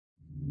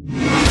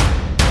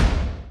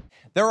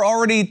there are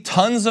already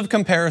tons of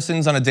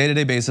comparisons on a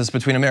day-to-day basis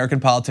between American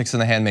politics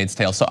and The Handmaid's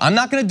Tale. So I'm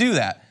not gonna do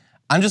that.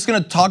 I'm just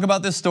gonna talk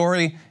about this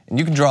story and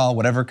you can draw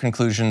whatever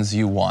conclusions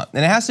you want.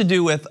 And it has to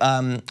do with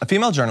a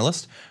female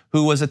journalist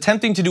who was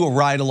attempting to do a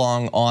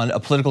ride-along on a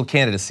political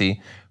candidacy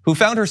who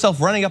found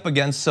herself running up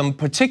against some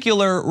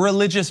particular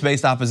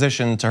religious-based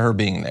opposition to her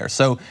being there.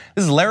 So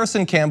this is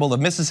Larison Campbell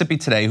of Mississippi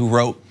Today, who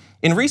wrote,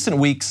 in recent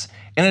weeks,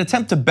 in an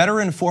attempt to better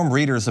inform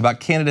readers about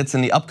candidates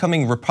in the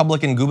upcoming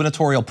Republican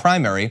gubernatorial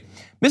primary,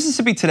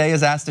 Mississippi Today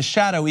is asked to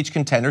shadow each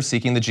contender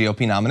seeking the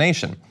GOP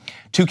nomination.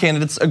 Two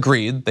candidates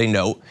agreed, they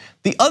note.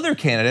 The other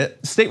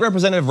candidate, State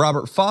Representative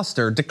Robert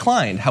Foster,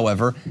 declined,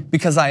 however,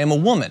 because I am a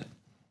woman.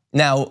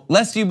 Now,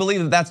 lest you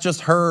believe that that's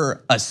just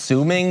her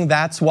assuming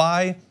that's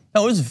why,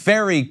 no, it was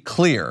very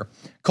clear.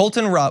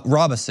 Colton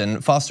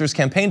Robison, Foster's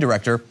campaign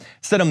director,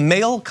 said a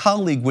male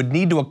colleague would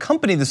need to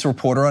accompany this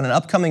reporter on an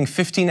upcoming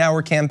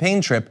 15-hour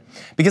campaign trip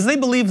because they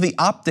believe the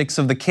optics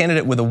of the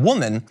candidate with a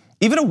woman,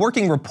 even a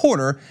working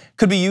reporter,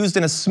 could be used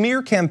in a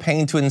smear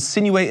campaign to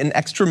insinuate an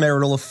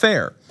extramarital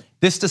affair.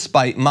 This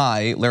despite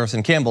my,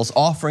 Larison Campbell's,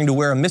 offering to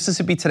wear a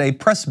Mississippi Today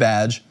press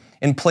badge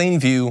in plain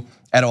view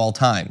at all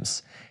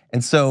times.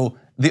 And so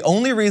the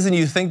only reason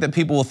you think that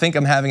people will think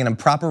I'm having an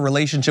improper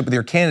relationship with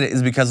your candidate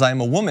is because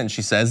I'm a woman,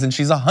 she says, and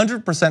she's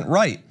 100%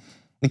 right.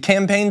 The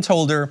campaign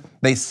told her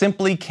they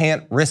simply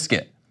can't risk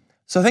it.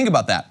 So think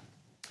about that.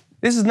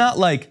 This is not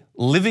like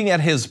living at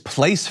his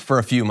place for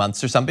a few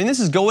months or something. This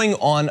is going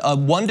on a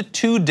 1 to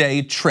 2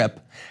 day trip,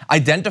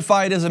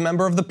 identified as a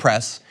member of the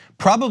press,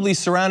 probably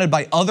surrounded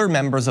by other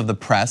members of the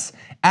press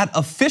at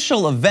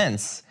official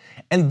events.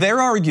 And their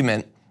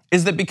argument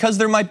is that because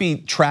there might be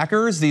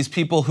trackers, these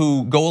people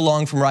who go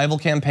along from rival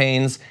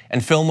campaigns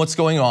and film what's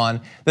going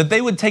on, that they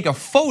would take a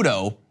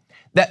photo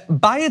that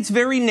by its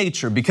very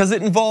nature, because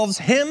it involves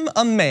him,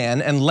 a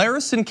man, and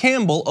Larison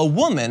Campbell, a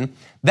woman,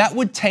 that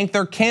would tank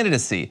their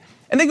candidacy.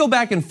 And they go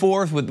back and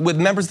forth with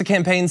members of the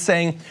campaign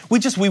saying,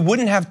 we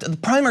wouldn't have, the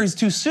primary's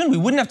too soon, we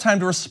wouldn't have time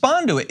to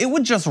respond to it. It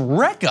would just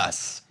wreck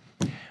us.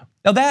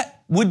 Now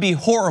that would be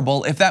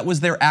horrible if that was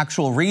their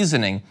actual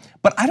reasoning,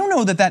 but I don't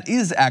know that that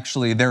is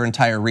actually their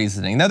entire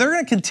reasoning. Now they're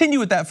gonna continue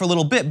with that for a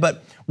little bit,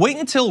 but wait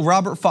until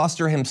Robert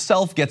Foster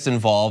himself gets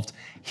involved.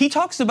 He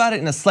talks about it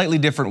in a slightly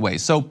different way.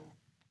 So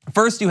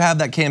first you have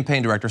that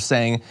campaign director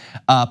saying,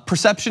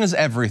 perception is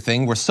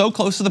everything. We're so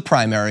close to the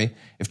primary.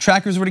 If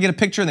trackers were to get a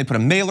picture and they put a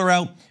mailer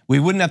out, we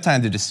wouldn't have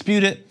time to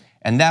dispute it,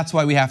 and that's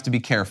why we have to be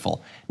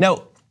careful.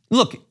 Now,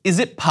 look, is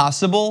it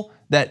possible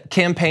that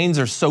campaigns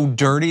are so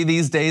dirty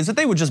these days that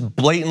they would just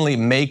blatantly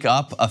make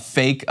up a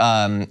fake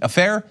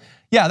affair?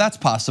 Yeah, that's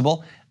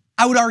possible.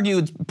 I would argue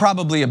it's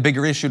probably a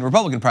bigger issue in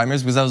Republican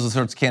primaries because those are the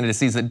sorts of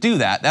candidacies that do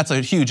that. That's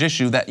a huge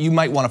issue that you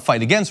might want to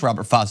fight against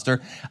Robert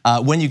Foster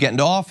when you get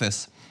into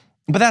office.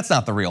 But that's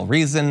not the real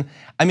reason.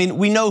 I mean,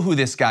 we know who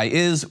this guy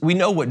is. We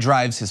know what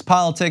drives his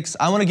politics.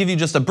 I want to give you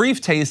just a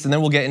brief taste and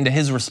then we'll get into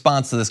his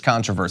response to this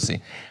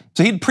controversy.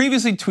 So he'd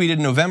previously tweeted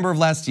in November of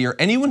last year,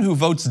 anyone who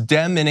votes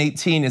Dem in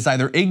 18 is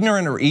either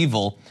ignorant or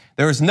evil.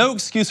 There is no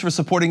excuse for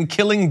supporting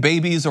killing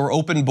babies or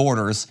open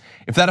borders.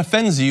 If that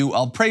offends you,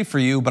 I'll pray for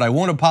you, but I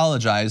won't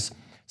apologize.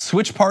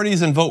 Switch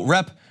parties and vote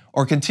Rep,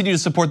 or continue to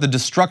support the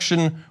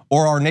destruction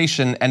or our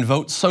nation and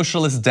vote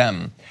Socialist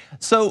Dem.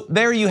 So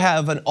there you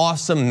have an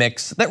awesome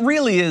mix that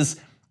really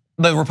is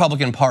the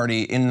Republican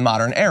Party in the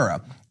modern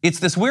era. It's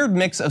this weird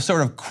mix of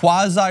sort of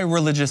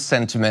quasi-religious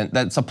sentiment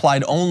that's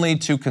applied only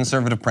to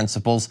conservative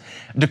principles,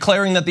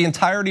 declaring that the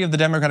entirety of the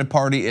Democratic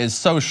Party is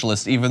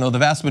socialist, even though the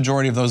vast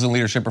majority of those in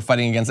leadership are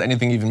fighting against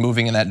anything even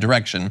moving in that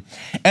direction,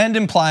 and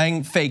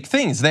implying fake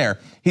things there.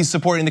 He's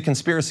supporting the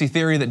conspiracy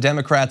theory that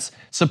Democrats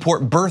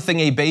support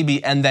birthing a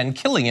baby and then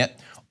killing it,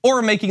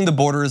 or making the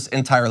borders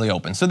entirely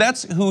open. So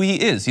that's who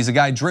he is. He's a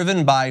guy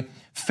driven by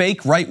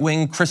fake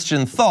right-wing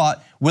Christian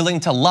thought,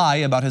 willing to lie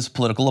about his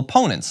political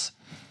opponents.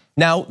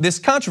 Now, this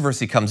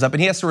controversy comes up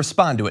and he has to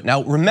respond to it.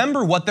 Now,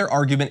 remember what their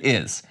argument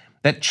is,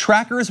 that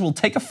trackers will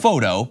take a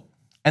photo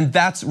and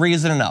that's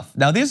reason enough.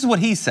 Now, this is what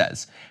he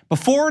says.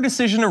 Before a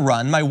decision to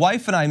run, my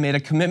wife and I made a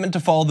commitment to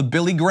follow the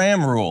Billy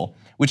Graham rule,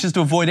 which is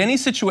to avoid any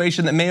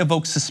situation that may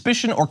evoke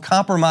suspicion or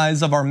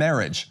compromise of our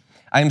marriage.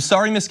 I am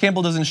sorry Ms.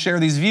 Campbell doesn't share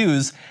these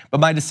views, but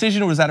my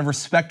decision was out of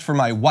respect for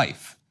my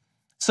wife.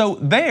 So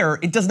there,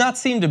 it does not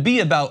seem to be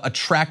about a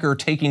tracker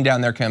taking down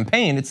their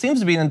campaign. It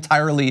seems to be an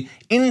entirely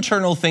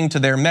internal thing to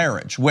their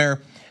marriage,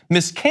 where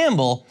Ms.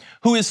 Campbell,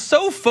 who is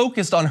so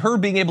focused on her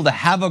being able to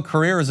have a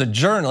career as a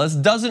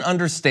journalist, doesn't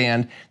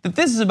understand that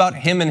this is about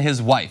him and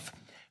his wife,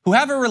 who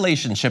have a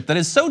relationship that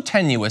is so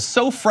tenuous,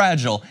 so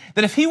fragile,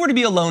 that if he were to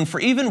be alone for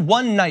even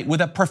one night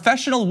with a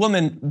professional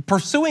woman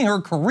pursuing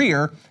her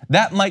career,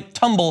 that might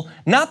tumble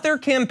not their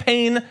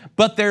campaign,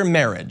 but their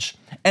marriage.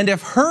 And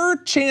if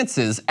her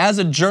chances as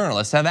a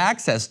journalist have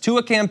access to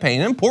a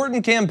campaign, an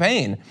important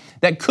campaign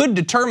that could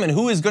determine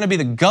who is going to be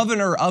the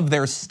governor of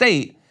their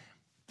state,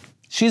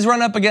 she's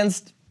run up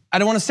against, I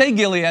don't want to say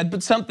Gilead,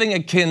 but something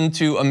akin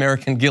to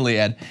American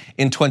Gilead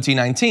in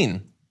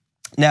 2019.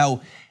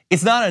 Now,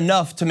 it's not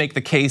enough to make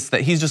the case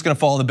that he's just gonna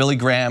follow the Billy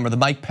Graham or the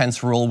Mike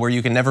Pence rule where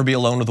you can never be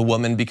alone with a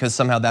woman because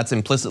somehow that's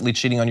implicitly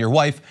cheating on your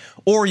wife,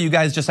 or you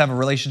guys just have a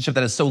relationship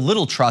that has so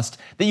little trust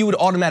that you would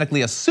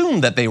automatically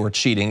assume that they were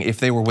cheating if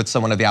they were with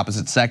someone of the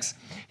opposite sex.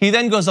 He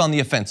then goes on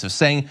the offensive,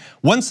 saying,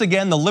 once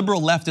again, the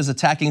liberal left is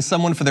attacking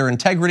someone for their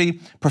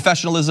integrity,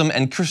 professionalism,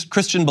 and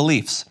Christian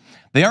beliefs.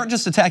 They aren't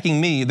just attacking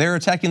me, they're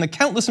attacking the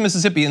countless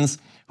Mississippians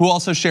who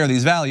also share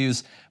these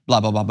values, blah,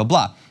 blah, blah, blah,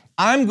 blah.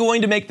 I'm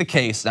going to make the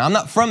case, now I'm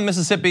not from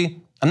Mississippi,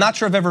 I'm not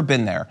sure I've ever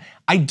been there.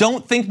 I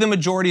don't think the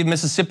majority of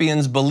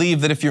Mississippians believe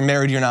that if you're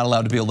married, you're not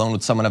allowed to be alone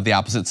with someone of the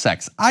opposite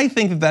sex. I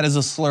think that that is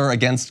a slur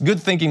against good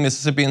thinking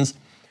Mississippians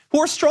who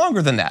are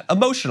stronger than that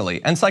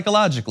emotionally and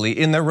psychologically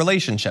in their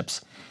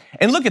relationships.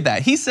 And look at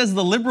that, he says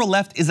the liberal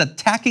left is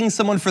attacking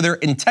someone for their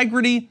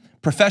integrity,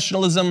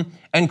 professionalism,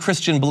 and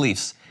Christian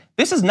beliefs.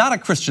 This is not a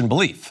Christian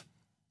belief.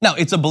 Now,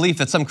 it's a belief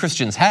that some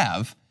Christians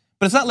have,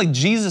 but it's not like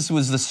Jesus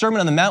was, the Sermon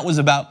on the Mount was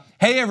about,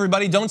 hey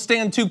everybody, don't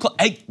stand too close.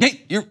 Hey,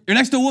 you're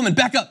next to a woman,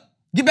 back up,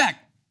 get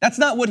back. That's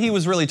not what he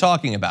was really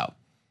talking about.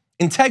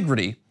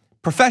 Integrity,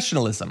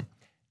 professionalism.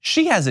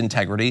 She has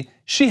integrity,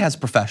 she has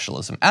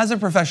professionalism. As a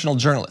professional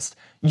journalist,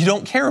 you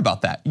don't care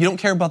about that. You don't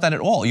care about that at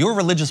all. Your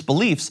religious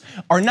beliefs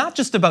are not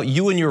just about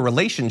you and your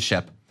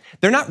relationship.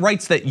 They're not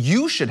rights that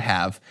you should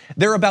have.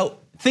 They're about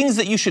things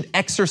that you should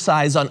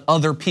exercise on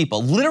other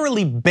people,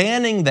 literally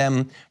banning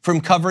them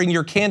from covering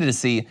your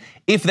candidacy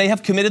if they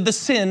have committed the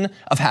sin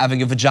of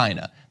having a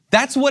vagina.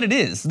 That's what it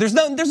is. There's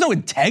no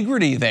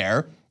integrity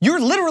there.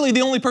 You're literally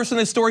the only person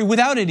in this story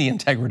without any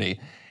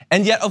integrity.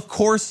 And yet, of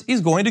course,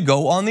 he's going to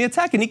go on the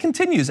attack. And he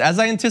continues, as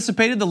I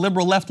anticipated, the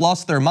liberal left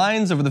lost their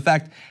minds over the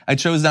fact I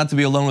chose not to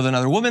be alone with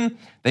another woman.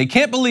 They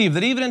can't believe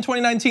that even in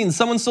 2019,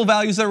 someone still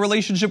values their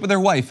relationship with their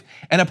wife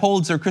and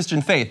upholds their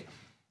Christian faith.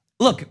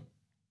 Look,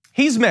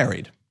 he's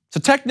married. So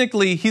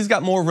technically, he's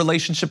got more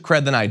relationship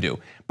cred than I do,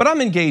 but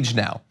I'm engaged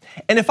now.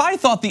 And if I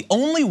thought the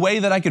only way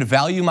that I could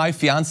value my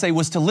fiance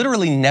was to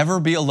literally never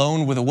be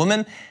alone with a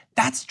woman,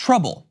 that's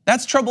trouble.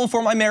 That's trouble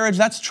for my marriage,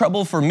 that's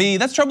trouble for me,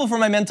 that's trouble for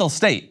my mental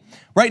state.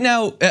 Right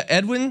now,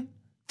 Edwin,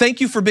 thank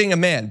you for being a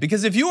man,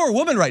 because if you were a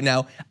woman right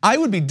now, I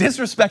would be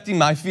disrespecting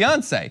my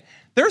fiance.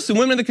 There are some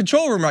women in the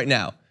control room right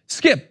now.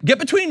 Skip, get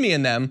between me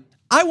and them.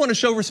 I want to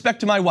show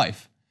respect to my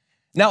wife.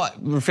 Now,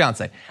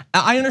 fiance,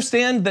 I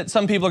understand that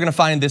some people are gonna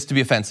find this to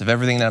be offensive,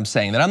 everything that I'm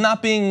saying, that I'm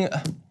not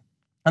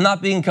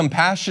being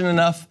compassionate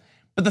enough.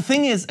 But the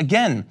thing is,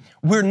 again,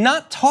 we're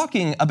not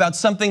talking about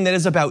something that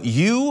is about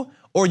you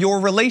or your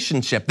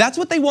relationship. That's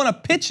what they wanna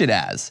pitch it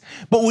as.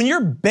 But when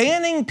you're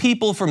banning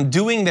people from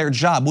doing their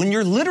job, when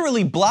you're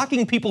literally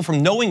blocking people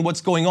from knowing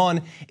what's going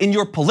on in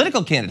your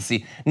political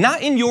candidacy,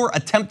 not in your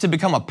attempt to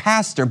become a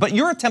pastor, but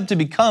your attempt to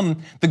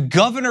become the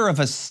governor of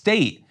a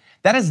state,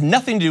 that has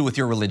nothing to do with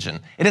your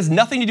religion. It has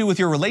nothing to do with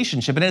your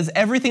relationship. It has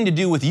everything to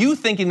do with you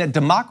thinking that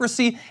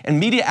democracy and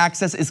media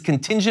access is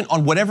contingent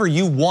on whatever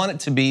you want it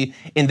to be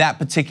in that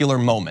particular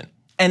moment.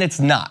 And it's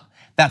not.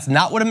 That's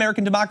not what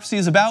American democracy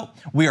is about.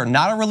 We are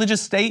not a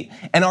religious state,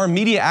 and our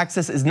media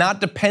access is not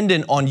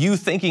dependent on you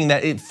thinking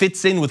that it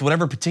fits in with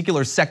whatever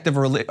particular sect of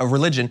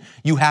religion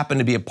you happen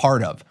to be a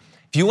part of.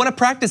 If you want to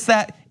practice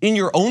that in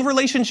your own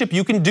relationship,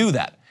 you can do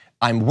that.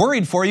 I'm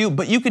worried for you,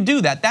 but you could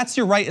do that. That's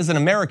your right as an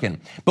American.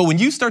 But when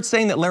you start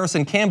saying that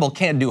Larison Campbell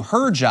can't do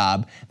her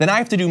job, then I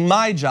have to do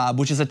my job,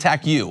 which is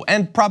attack you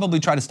and probably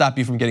try to stop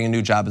you from getting a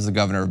new job as the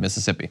governor of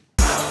Mississippi.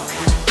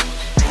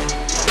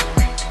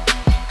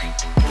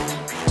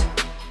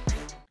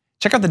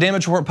 Check out the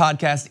Damage Report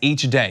podcast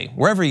each day,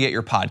 wherever you get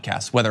your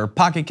podcasts, whether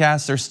Pocket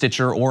Casts or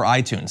Stitcher or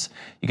iTunes.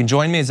 You can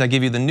join me as I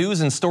give you the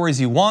news and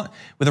stories you want,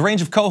 with a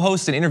range of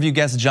co-hosts and interview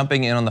guests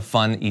jumping in on the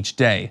fun each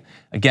day.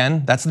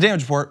 Again, that's the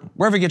Damage Report,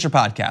 wherever you get your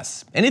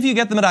podcasts. And if you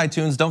get them at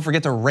iTunes, don't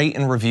forget to rate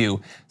and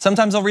review.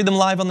 Sometimes I'll read them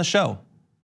live on the show.